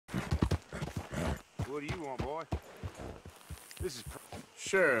What do you want, boy? This is...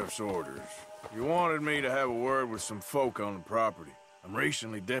 Sheriff's orders. You wanted me to have a word with some folk on the property. I'm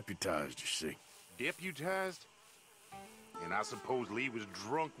recently deputized, you see. Deputized? And I suppose Lee was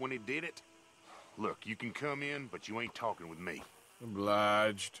drunk when he did it? Look, you can come in, but you ain't talking with me.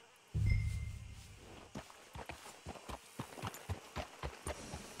 Obliged.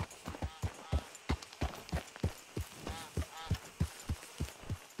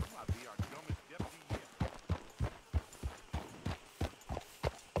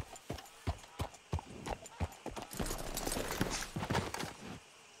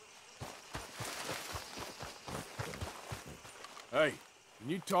 Hey, can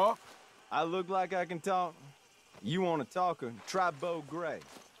you talk? I look like I can talk? You want to talk or try Bo Gray,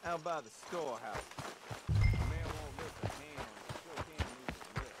 out by the storehouse. The man won't lift a hand, still can't move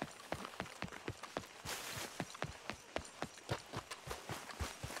his lips.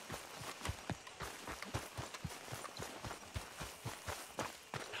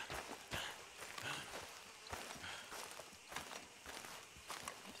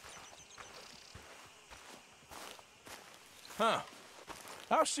 Huh.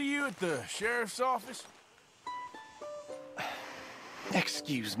 I'll see you at the sheriff's office.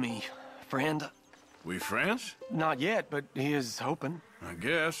 Excuse me, friend. We friends? Not yet, but here's hoping. I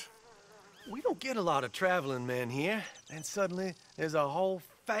guess. We don't get a lot of traveling men here, and suddenly there's a whole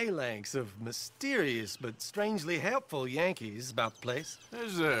phalanx of mysterious but strangely helpful Yankees about the place.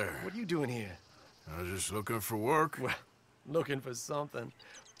 Is there? What are you doing here? I was just looking for work. Well, looking for something.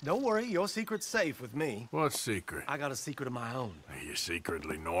 Don't worry, your secret's safe with me. What secret? I got a secret of my own. Are you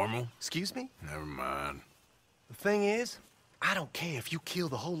secretly normal? Excuse me? Never mind. The thing is, I don't care if you kill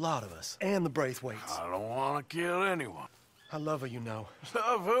the whole lot of us, and the Braithwaites. I don't want to kill anyone. I love her, you know.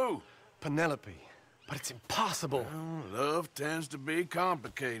 Love who? Penelope. But it's impossible. Well, love tends to be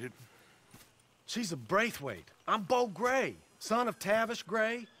complicated. She's a Braithwaite. I'm Bo Gray, son of Tavish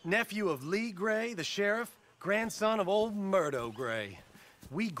Gray, nephew of Lee Gray, the sheriff, grandson of old Murdo Gray.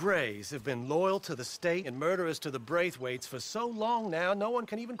 We Grays have been loyal to the state and murderous to the Braithwaites for so long now, no one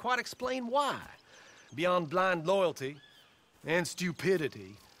can even quite explain why. Beyond blind loyalty and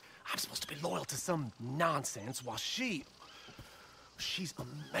stupidity, I'm supposed to be loyal to some nonsense while she's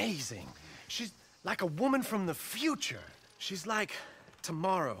amazing. She's like a woman from the future. She's like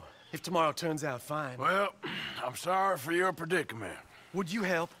tomorrow, if tomorrow turns out fine. Well, I'm sorry for your predicament. Would you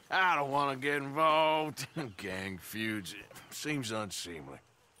help? I don't want to get involved in gang feuds. It seems unseemly.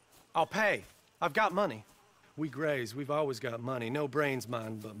 I'll pay. I've got money. We Grays, we've always got money. No brains,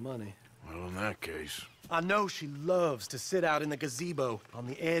 mind, but money. Well, in that case... I know she loves to sit out in the gazebo on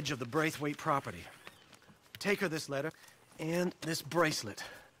the edge of the Braithwaite property. Take her this letter and this bracelet,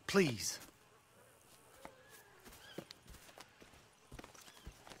 please.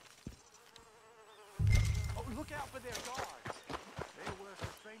 Oh, look out for their guards. They're worse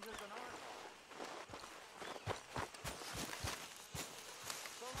for strangers than ours.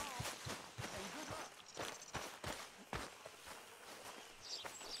 So long, and good luck.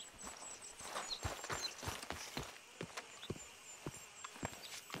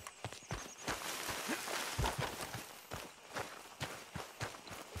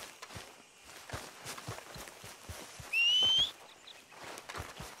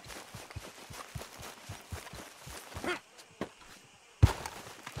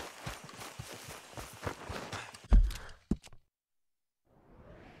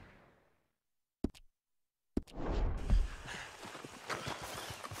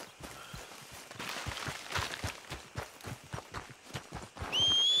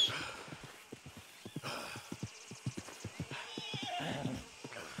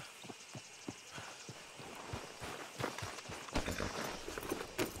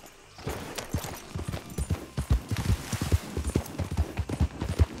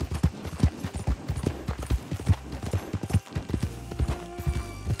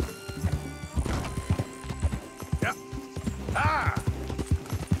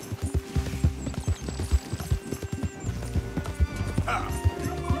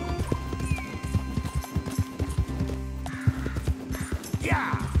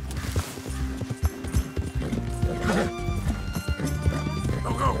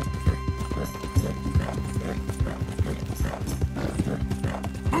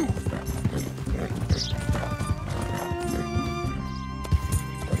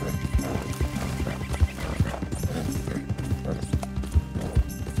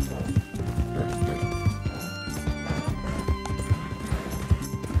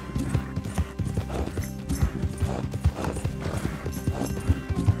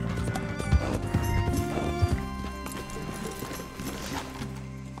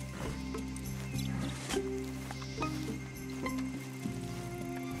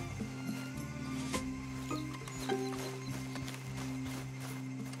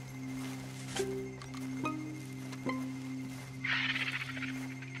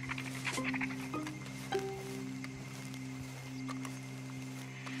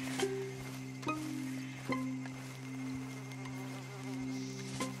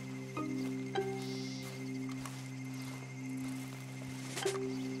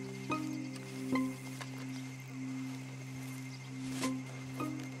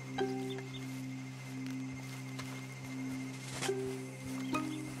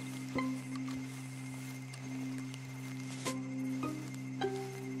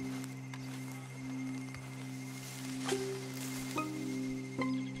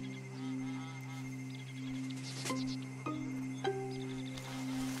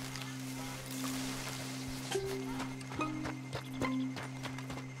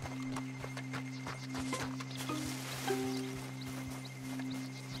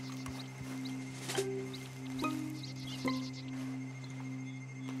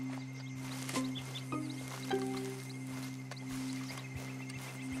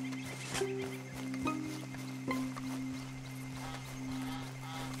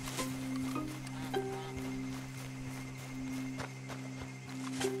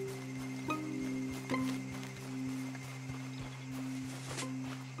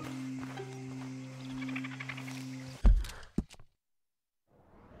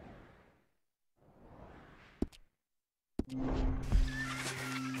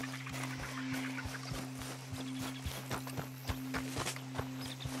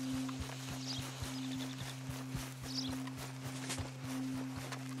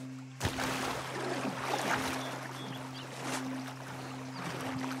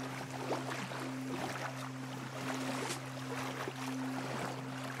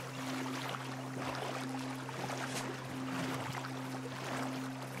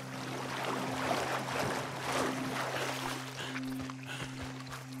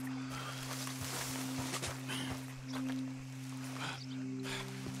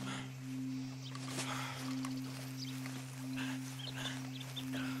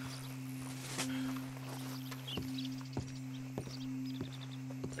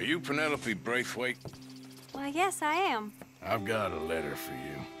 you Penelope Braithwaite? Why, yes, I am. I've got a letter for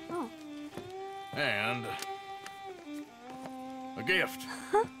you. Oh. And a gift.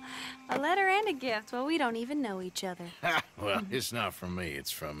 A letter and a gift. Well, we don't even know each other. Well, it's not from me. It's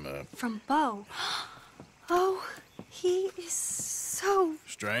from, From Bo. Oh, he is so...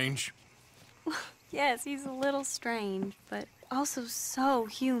 Strange? Yes, he's a little strange, but also so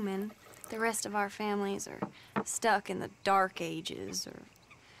human. The rest of our families are stuck in the dark ages, or...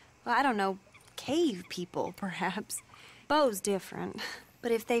 Well, I don't know, cave people, perhaps. Bo's different.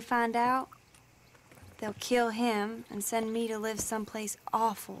 But if they find out, they'll kill him and send me to live someplace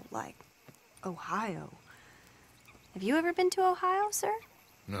awful, like Ohio. Have you ever been to Ohio, sir?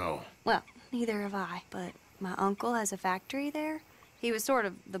 No. Well, neither have I, but my uncle has a factory there. He was sort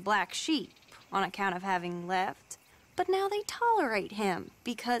of the black sheep on account of having left, but now they tolerate him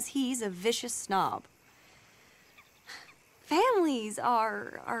because he's a vicious snob. Families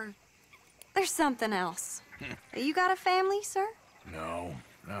are there's something else. You got a family, sir? No,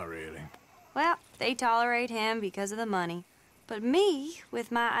 not really. Well, they tolerate him because of the money. But me,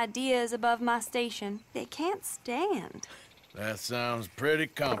 with my ideas above my station, they can't stand. That sounds pretty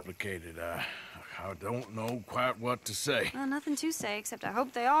complicated. I don't know quite what to say. Well, nothing to say, except I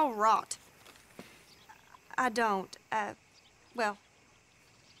hope they all rot. I don't, well,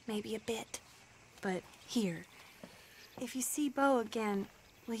 maybe a bit. But here, if you see Bo again,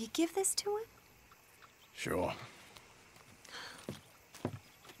 will you give this to him? Sure.